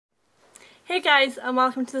Hey guys, and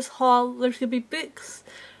welcome to this haul. There's going to be books,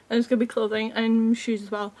 and there's going to be clothing, and shoes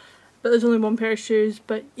as well. But there's only one pair of shoes,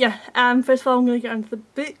 but yeah. First of all I'm going to get onto the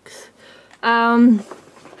books.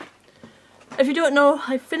 If you don't know,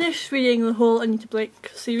 I finished reading the whole Anita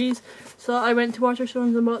Blake series. So I went to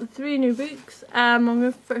Waterstones and bought 3 new books. I'm going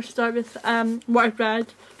to first start with what I've read.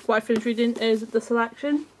 What I finished reading is The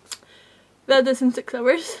Selection. Read this in 6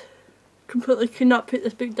 hours. Completely could not put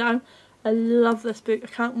this book down. I love this book. I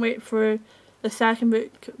can't wait for the second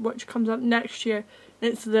book, which comes up next year.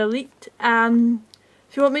 And it's The Elite.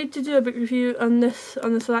 If you want me to do a book review on The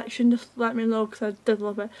Selection, just let me know because I did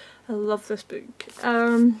love it. I love this book.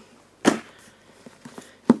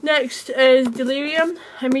 Next is Delirium.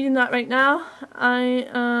 I'm reading that right now. I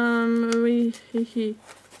am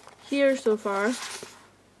here so far.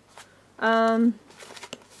 So I'm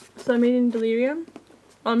reading Delirium.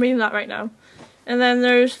 Well, I'm reading that right now. And then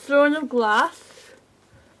there's Throne of Glass.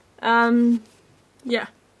 Yeah.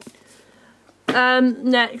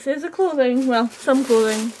 Next is the clothing. Well, some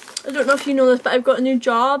clothing. I don't know if you know this, but I've got a new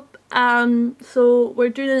job. So we're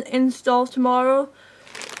doing an install tomorrow.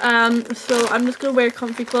 So I'm just gonna wear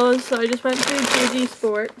comfy clothes. So I just went to JD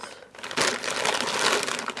Sports.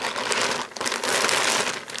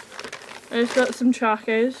 I just got some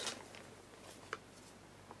trackers.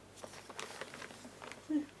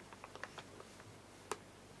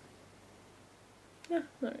 Yeah,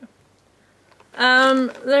 there we go.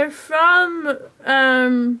 They're from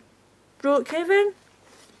Brookhaven,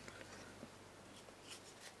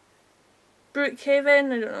 I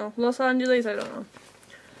don't know, Los Angeles, I don't know.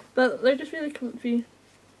 But they're just really comfy.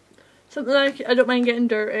 Something like I don't mind getting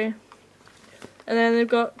dirty. And then they've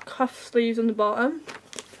got cuff sleeves on the bottom.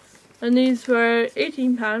 And these were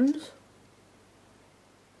 £18.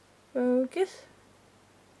 Focus.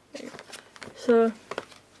 There you go. So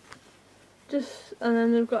just, and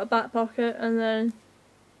then they've got a back pocket and then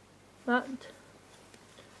that.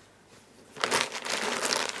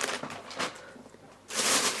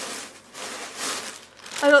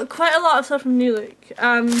 I got quite a lot of stuff from New Look.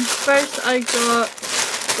 First I got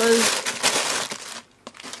was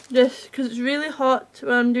just because it's really hot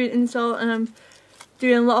when I'm doing install and I'm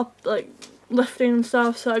doing a lot of like lifting and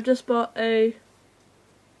stuff, so I've just bought a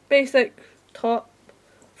basic top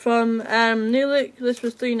from New Look. This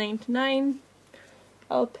was $3.99.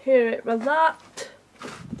 I'll pair it with that.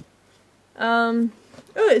 Oh,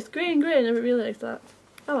 it's grey and grey. I never realised that.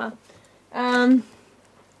 Oh well.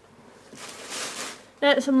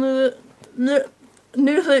 Next, some New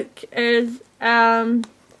Look is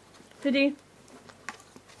hoodie.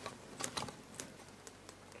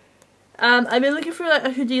 I've been looking for like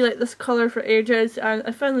a hoodie like this colour for ages, and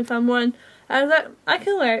I finally found one. I was like, I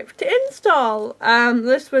can wear it to install.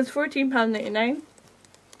 This was £14.99.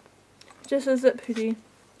 Just a zip hoodie.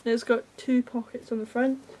 It's got 2 pockets on the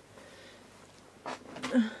front.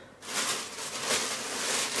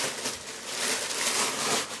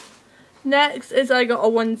 Next is I got a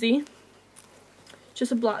onesie.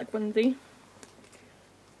 Just a black onesie.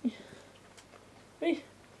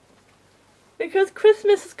 Because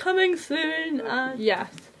Christmas is coming soon, and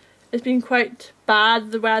yes, it's been quite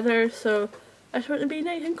bad, the weather, so I just want to be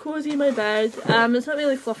nice and cozy in my bed. It's not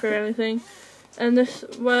really fluffy or anything. And this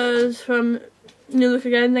was from New Look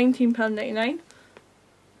again, £19.99.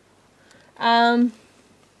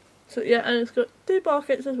 So yeah, and it's got 2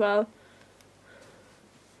 pockets as well.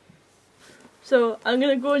 So I'm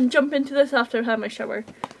gonna go and jump into this after I've had my shower.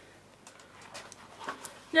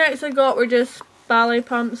 Next I got were just ballet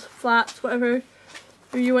pumps, flats, whatever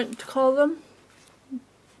you want to call them.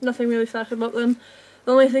 Nothing really special about them.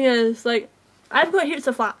 The only thing is, like, I've got heaps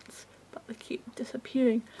of flats, but they keep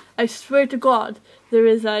disappearing. I swear to God, there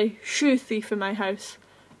is a shoe thief in my house.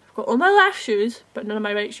 I've got all my left shoes, but none of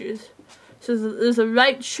my right shoes. So there's a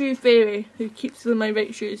right shoe fairy who keeps stealing my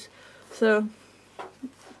right shoes. So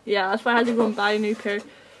yeah, that's why I had to go and buy a new pair.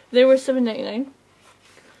 They were $7.99.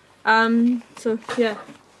 So yeah.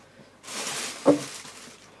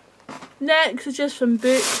 Next is just from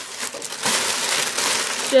Boots.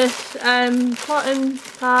 Just cotton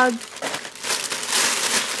pads.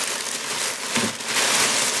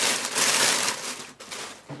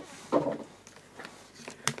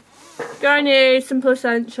 Garnier Simple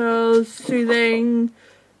Essentials Soothing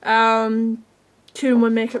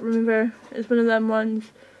 2-in-1 makeup remover. It's one of them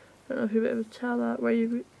ones. I don't know if you'll be able to tell that, where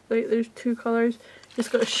you like there's 2 colours.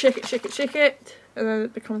 Just got to shake it, shake it, shake it, and then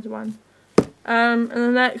it becomes one. And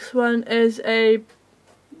the next one is a,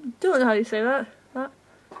 don't know how you say that.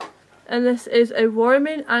 And this is a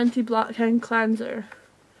warming anti-blackhead cleanser.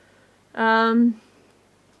 Yeah,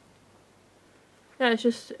 it's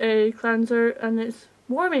just a cleanser and it's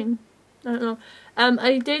warming. I don't know.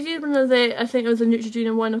 I did use one of the, I think it was a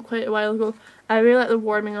Neutrogena one quite a while ago. I really like the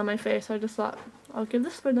warming on my face, so I just thought I'll give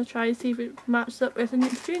this one a try, see if it matches up with the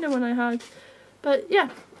Neutrogena one I had. But yeah,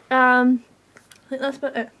 I think that's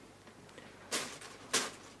about it.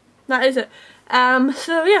 That is it.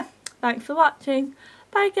 So yeah, thanks for watching.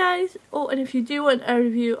 Bye guys. Oh, and if you do want a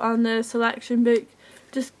review on the selection book,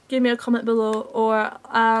 just give me a comment below, or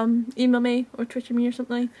email me or Twitter me or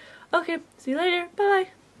something. Okay, see you later. Bye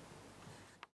bye.